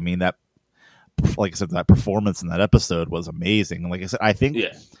right. I mean, that, like I said, that performance in that episode was amazing. Like I said, I think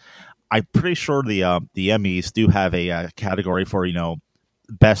I'm pretty sure the Emmys do have a category for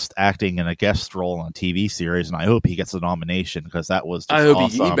best acting in a guest role on a TV series, and I hope he gets a nomination because that was. Just I hope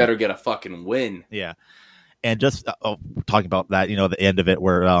awesome. he better get a fucking win. Yeah. And just talking about that, the end of it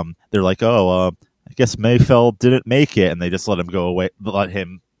where they're like, I guess Mayfeld didn't make it, and they just let him go away, let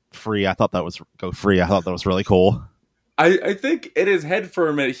him free. I thought that was really cool. I think in his head for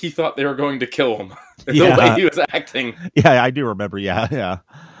a minute, he thought they were going to kill him. The way he was acting. Yeah, I do remember. Yeah.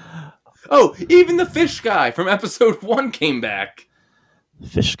 Oh, even the fish guy from episode 1 came back.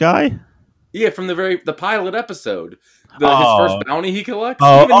 Fish guy? Yeah, from the pilot episode. His first bounty he collects.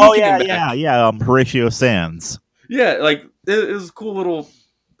 Yeah. Horatio Sands. Yeah, like it was a cool little.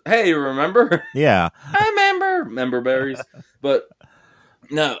 Hey, remember? Yeah, I remember berries. But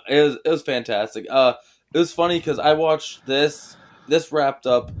no, it was fantastic. It was funny because I watched this. This wrapped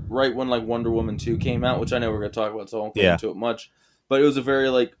up right when like Wonder Woman 2 came out, which I know we're going to talk about, so I won't go into it much. But it was a very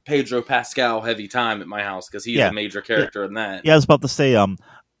like Pedro Pascal heavy time at my house because he's a major character in that. Yeah, I was about to say.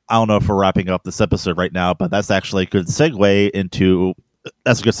 I don't know if we're wrapping up this episode right now, but that's actually a good segue into.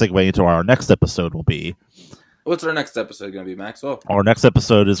 That's a good segue into our next episode. Will be. What's our next episode going to be, Maxwell? Our next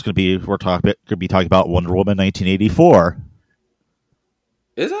episode is going to be talking about Wonder Woman 1984.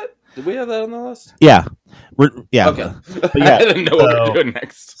 Is it? Did we have that on the list? Yeah, Okay. Yeah, I didn't know what we were doing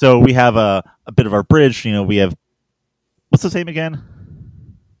next. So we have a bit of our bridge. We have what's his name again?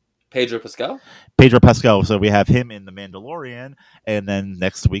 Pedro Pascal. So we have him in The Mandalorian, and then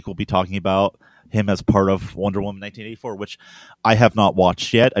next week we'll be talking about him as part of Wonder Woman 1984, which I have not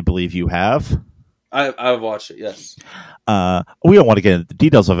watched yet. I believe you have. I've watched it, yes. We don't want to get into the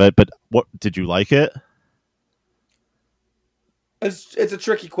details of it, but what did you like it? It's a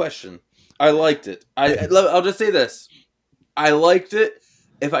tricky question. I liked it. I'll just say this. I liked it.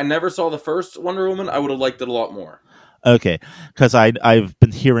 If I never saw the first Wonder Woman, I would have liked it a lot more. Okay, because I've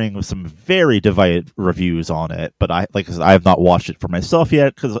been hearing some very divided reviews on it, but I have not watched it for myself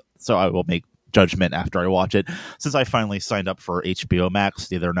yet, so I will make judgment after I watch it, since I finally signed up for HBO Max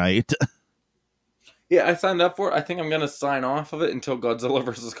the other night. Yeah, I signed up for it. I think I'm going to sign off of it until Godzilla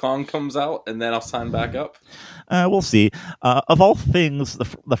vs. Kong comes out, and then I'll sign back up. We'll see. Of all things,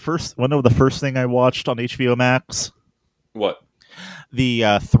 the first thing I watched on HBO Max. What? The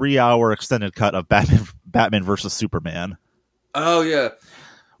 3-hour extended cut of Batman vs. Superman. Oh, yeah.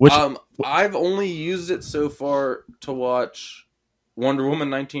 Which I've only used it so far to watch Wonder Woman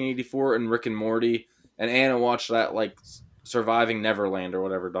 1984 and Rick and Morty, and Anna watched that, like, Surviving Neverland or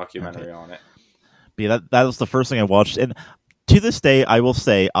whatever documentary on it. But yeah, that was the first thing I watched, and to this day, I will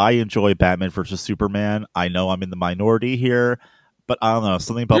say I enjoy Batman vs. Superman. I know I'm in the minority here, but I don't know,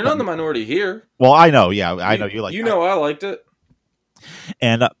 something about... You're not in the minority here. Well, I know, yeah. I know you like You know I liked it.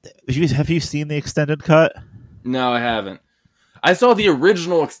 And have you seen the extended cut? No, I haven't. I saw the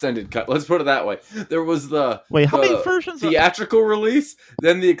original extended cut. Let's put it that way. There was the how many versions? Theatrical release,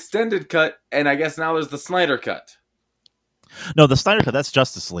 then the extended cut, and I guess now there's the Snyder cut. No, the Snyder cut, that's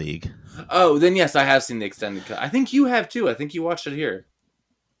Justice League. Oh, then yes, I have seen the extended cut. I think you have too. I think you watched it here.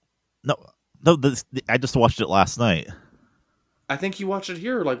 No, I just watched it last night. I think you watched it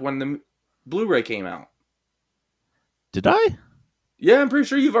here, like when the Blu-ray came out. Did I? Yeah, I'm pretty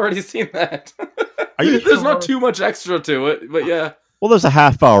sure you've already seen that. There's not too much extra to it, but yeah. Well, there's a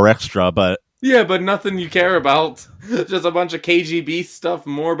half-hour extra, but... Yeah, but nothing you care about. Just a bunch of KGB stuff,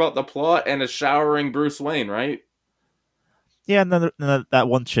 more about the plot, and a showering Bruce Wayne, right? Yeah, and then that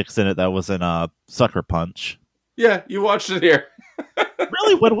one chick's in it that was in Sucker Punch. Yeah, you watched it here.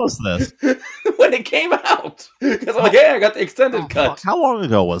 Really? When was this? When it came out. Because I'm like, hey, I got the extended cut. How long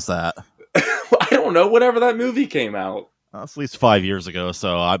ago was that? I don't know, whenever that movie came out. At least 5 years ago,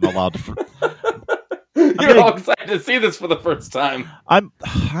 so I'm allowed to... You're all excited to see this for the first time. I'm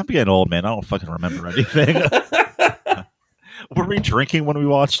getting old, man. I don't fucking remember anything. Were we drinking when we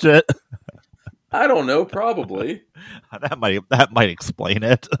watched it? I don't know, probably. That might explain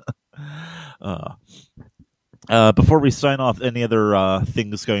it. Before we sign off, any other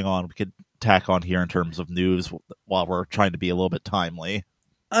things going on we could tack on here in terms of news while we're trying to be a little bit timely?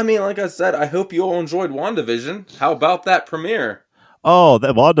 I mean, like I said, I hope you all enjoyed WandaVision. How about that premiere? Oh,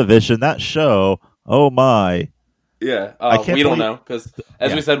 that WandaVision, that show. Oh my. Yeah, can't we don't believe- know because,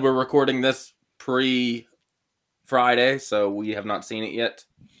 as Yeah. we said, we're recording this pre-Friday, so we have not seen it yet.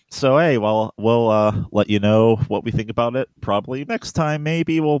 So hey, well, we'll let you know what we think about it. Probably next time.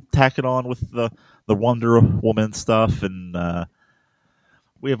 Maybe we'll tack it on with the Wonder Woman stuff, and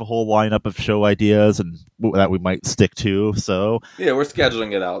we have a whole lineup of show ideas and that we might stick to. So Yeah, we're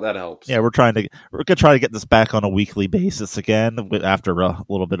scheduling it out. That helps. yeah, we're gonna try to get this back on a weekly basis again after a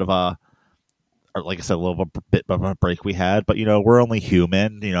little bit of a, or like I said, a little bit of a break we had. But we're only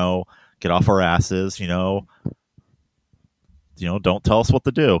human. Get off our asses. Don't tell us what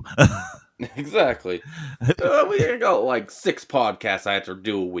to do. Exactly. We got like 6 podcasts I have to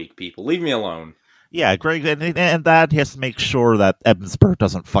do a week, people. Leave me alone. Yeah, Greg, and that has to make sure that Evansburg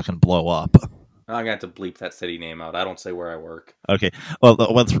doesn't fucking blow up. I'm going to have to bleep that city name out. I don't say where I work. Okay, well,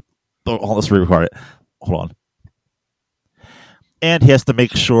 let's re-record it. Hold on. And he has to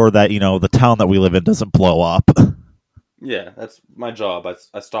make sure that, the town that we live in doesn't blow up. Yeah, that's my job.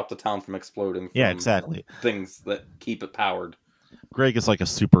 I stop the town from exploding. From Yeah, exactly. Things that keep it powered. Greg is like a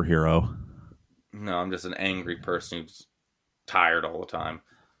superhero. No, I'm just an angry person who's tired all the time.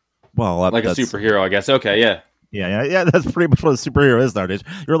 Well, Like a superhero, I guess. Okay, yeah. Yeah, that's pretty much what a superhero is nowadays.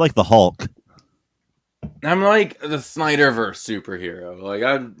 You're like the Hulk. I'm like the Snyderverse superhero. Like,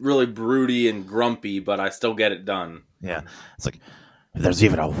 I'm really broody and grumpy, but I still get it done. Yeah, it's like, if there's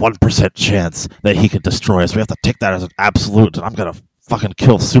even a 1% chance that he could destroy us, we have to take that as an absolute, and I'm gonna fucking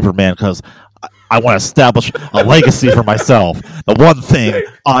kill Superman because I want to establish a legacy for myself. The one thing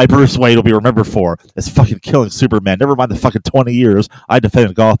Bruce Wayne, will be remembered for is fucking killing Superman. Never mind the fucking 20 years I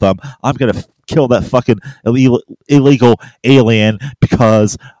defended Gotham. I'm going to kill that fucking illegal alien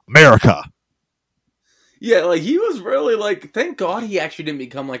because America. Yeah, like, he was really, like, thank God he actually didn't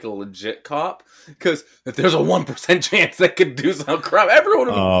become, like, a legit cop. Because if there's a 1% chance they could do some crap, everyone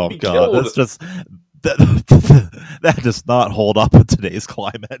would be killed. That's just... That does not hold up in today's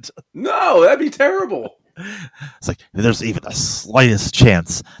climate. No, that'd be terrible. It's like, if there's even the slightest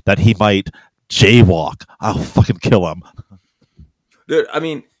chance that he might jaywalk, I'll fucking kill him. Dude, I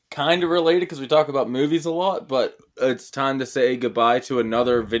mean, kind of related because we talk about movies a lot, but it's time to say goodbye to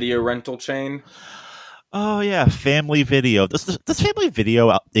another video rental chain. Oh, yeah, Family Video. Does Family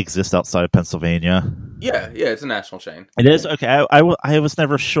Video exist outside of Pennsylvania? Yeah, it's a national chain. It is? Okay, I was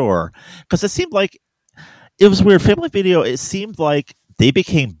never sure. Because it seemed like, it was weird. Family Video, it seemed like they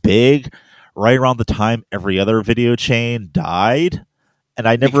became big right around the time every other video chain died. And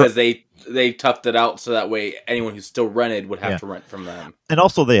I never... Because they toughed it out so that way anyone who still rented would have to rent from them. And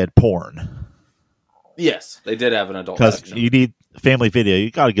also they had porn. Yes, they did have an adult Because section. you need Family Video,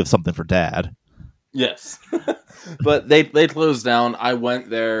 you got to give something for dad. Yes. But they closed down. I went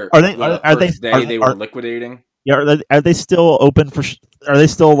there. Are they They were liquidating. Yeah, are they still open for? Are they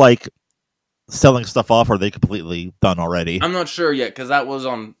still like selling stuff off? Or are they completely done already? I'm not sure yet because that was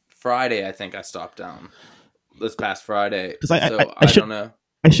on Friday. I think I stopped down this past Friday. Because I don't know.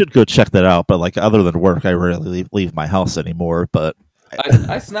 I should go check that out. But like other than work, I rarely leave my house anymore. But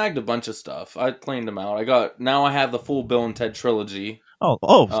I snagged a bunch of stuff. I cleaned them out. Now I have the full Bill and Ted trilogy.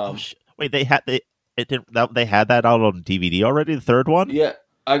 Wait, they had they had that out on DVD already. The third one. Yeah.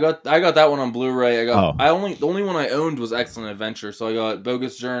 I got that one on Blu-ray. The only one I owned was Excellent Adventure, so I got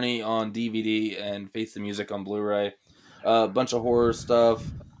Bogus Journey on DVD and Face the Music on Blu-ray. A bunch of horror stuff,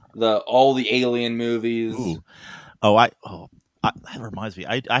 all the Alien movies. Ooh. That reminds me.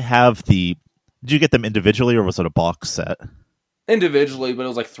 I have the. Did you get them individually or was it a box set? Individually, but it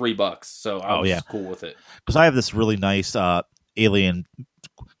was like $3, so I was cool with it. Because I have this really nice Alien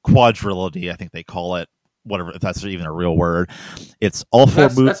quadrilogy, I think they call it. Whatever, if that's even a real word. It's all 4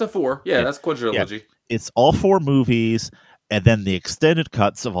 movies. That's a 4. Yeah, that's quadrilogy. Yeah. It's all 4 movies, and then the extended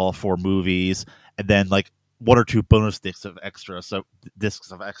cuts of all 4 movies, and then like 1 or 2 bonus discs of extras. So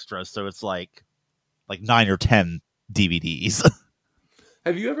it's like 9 or 10 DVDs.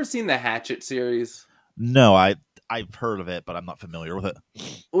 Have you ever seen the Hatchet series? No, I've heard of it, but I'm not familiar with it.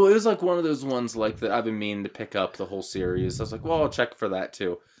 Well, it was like one of those ones like that I've been meaning to pick up the whole series. I was like, well, I'll check for that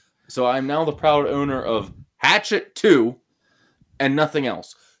too. So I'm now the proud owner of Hatchet 2 and nothing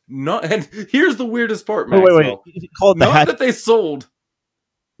else. And here's the weirdest part, Maxwell. Wait. Call it the Not that they sold,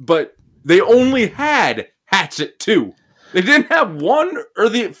 but they only had Hatchet 2. They didn't have one or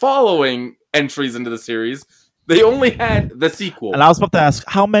the following entries into the series. They only had the sequel. And I was about to ask,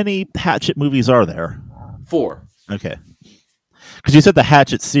 how many Hatchet movies are there? 4. Okay. Because you said the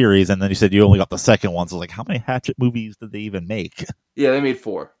Hatchet series, and then you said you only got the second one. So like, how many Hatchet movies did they even make? Yeah, they made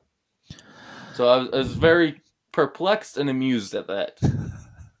 4. So I was very perplexed and amused at that.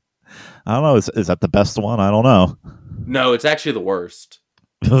 I don't know. Is that the best one? I don't know. No, it's actually the worst.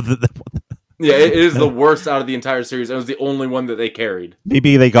 Yeah, it is the worst out of the entire series. It was the only one that they carried.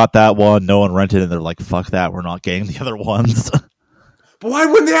 Maybe they got that one, no one rented, and they're like, fuck that, we're not getting the other ones. But why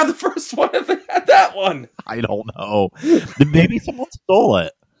wouldn't they have the first one if they had that one? I don't know. Maybe someone stole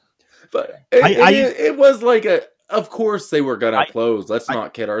it. But it was like a... Of course they were going to close. Let's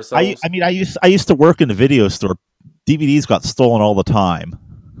not kid ourselves. I used to work in the video store. DVDs got stolen all the time.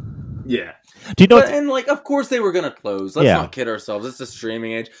 Yeah. Do you know? And like, of course they were gonna close. Let's not kid ourselves. It's a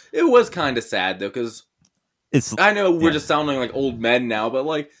streaming age. It was kind of sad though, because I know we're just sounding like old men now, but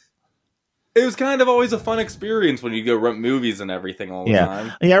like, it was kind of always a fun experience when you go rent movies and everything all the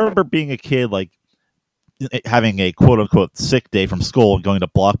time. Yeah, I remember being a kid, like having a quote unquote sick day from school and going to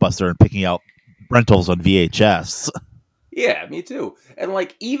Blockbuster and picking out rentals on VHS. Yeah, me too. And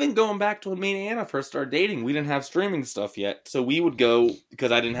like, even going back to when me and Anna first started dating, we didn't have streaming stuff yet. So we would go,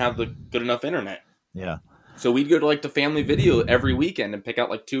 because I didn't have the good enough internet. Yeah. So we'd go to like the Family Video every weekend and pick out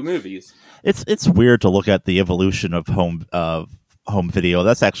like 2 movies. It's weird to look at the evolution of home video.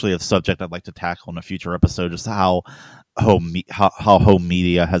 That's actually a subject I'd like to tackle in a future episode, just how home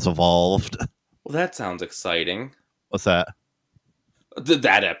media has evolved. Well, that sounds exciting. What's that?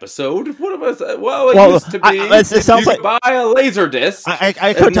 That episode? What was that? Well, it used to be. It sounds like buy a laser disc.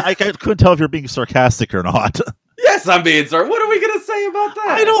 I couldn't tell if you're being sarcastic or not. Yes, I'm being sarcastic. What are we gonna say about that?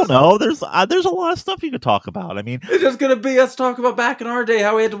 I don't know. There's a lot of stuff you could talk about. I mean, it's just gonna be us talk about back in our day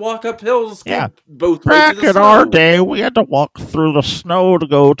how we had to walk up hills. Yeah, both back ways in our day we had to walk through the snow to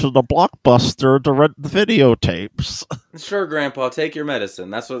go to the Blockbuster to rent the videotapes. Sure, Grandpa, take your medicine.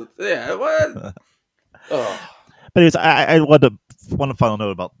 That's what. Yeah. What? Oh. But anyways, I wanted one final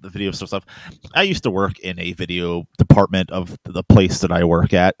note about the video store stuff. I used to work in a video department of the place that I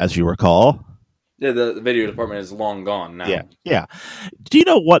work at, as you recall. Yeah, the video department is long gone now. Yeah. Do you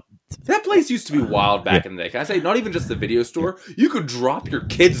know what? That place used to be wild back in the day. Can I say, not even just the video store. You could drop your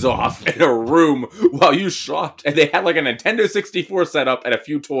kids off in a room while you shopped, and they had like a Nintendo 64 set up and a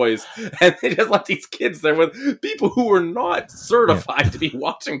few toys, and they just let these kids there with people who were not certified to be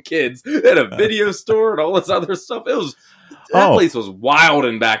watching kids at a video store and all this other stuff. It was... That place was wild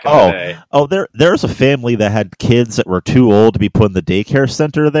and back in the day. Oh, there's a family that had kids that were too old to be put in the daycare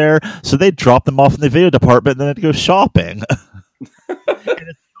center there, so they dropped them off in the video department and then they'd go shopping. And it's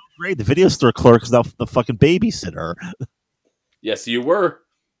so great. The video store clerk is now the fucking babysitter. Yes, you were.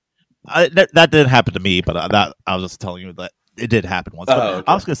 That didn't happen to me, but I was just telling you that it did happen once. Okay.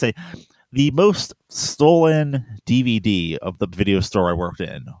 I was going to say, the most stolen DVD of the video store I worked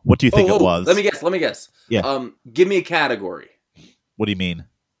in. What do you think it was? Let me guess. Yeah. Give me a category. What do you mean?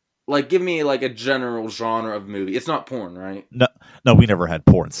 Like, give me like a general genre of movie. It's not porn, right? No, we never had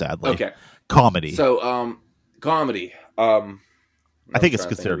porn, sadly. Okay. Comedy. So, comedy. I think it's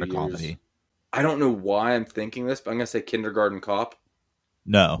considered a comedy. I don't know why I'm thinking this, but I'm gonna say Kindergarten Cop.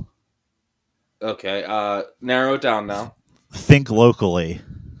 No. Okay. Narrow it down now. Think locally.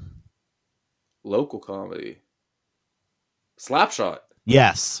 Local comedy. Slapshot.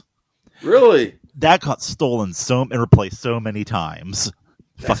 Yes. Really? That got stolen and replaced so many times.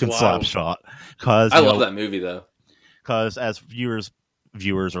 That's fucking wild. Slapshot. I love that movie though. Because as viewers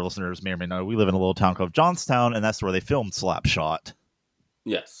or listeners may or may not know, we live in a little town called Johnstown, and that's where they filmed Slapshot.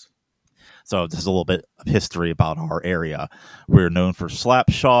 Yes. So there's a little bit of history about our area. We're known for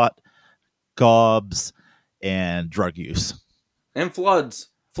Slapshot, gobs, and drug use. And floods.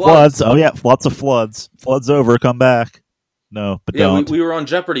 Floods. Oh yeah, lots of floods. Floods over, come back. No, but don't. We were on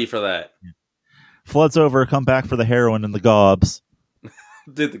Jeopardy for that. Floods over, come back for the heroin and the gobs.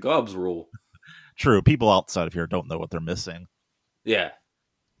 Did the gobs rule? True. People outside of here don't know what they're missing. Yeah.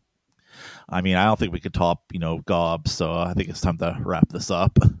 I mean, I don't think we could top, gobs, so I think it's time to wrap this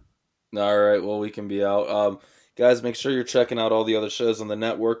up. All right, well, we can be out. Guys, make sure you're checking out all the other shows on the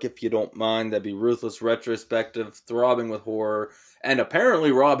network if you don't mind. That'd be Ruthless Retrospective, Throbbing with Horror, and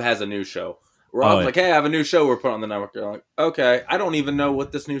apparently Rob has a new show. Rob's like, hey, I have a new show we're putting on the network. You're like, okay, I don't even know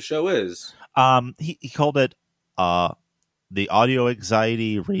what this new show is. He called it the Audio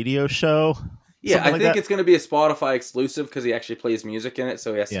Anxiety Radio Show. Yeah, I think it's going to be a Spotify exclusive because he actually plays music in it,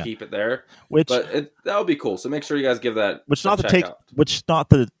 so he has to keep it there. That would be cool. So make sure you guys give that. Not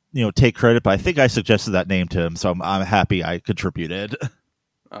to take credit, but I think I suggested that name to him, so I'm happy I contributed.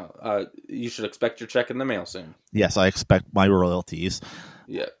 You should expect your check in the mail soon. Yes, I expect my royalties.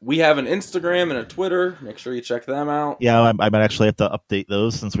 Yeah, we have an Instagram and a Twitter. Make sure you check them out. Yeah, I might actually have to update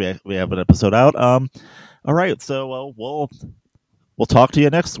those since we have an episode out. All right, so we'll we'll talk to you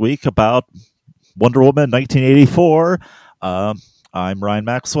next week about Wonder Woman 1984. I'm Ryan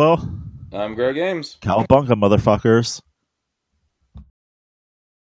Maxwell. I'm Greg Ames. Cowabunga, motherfuckers.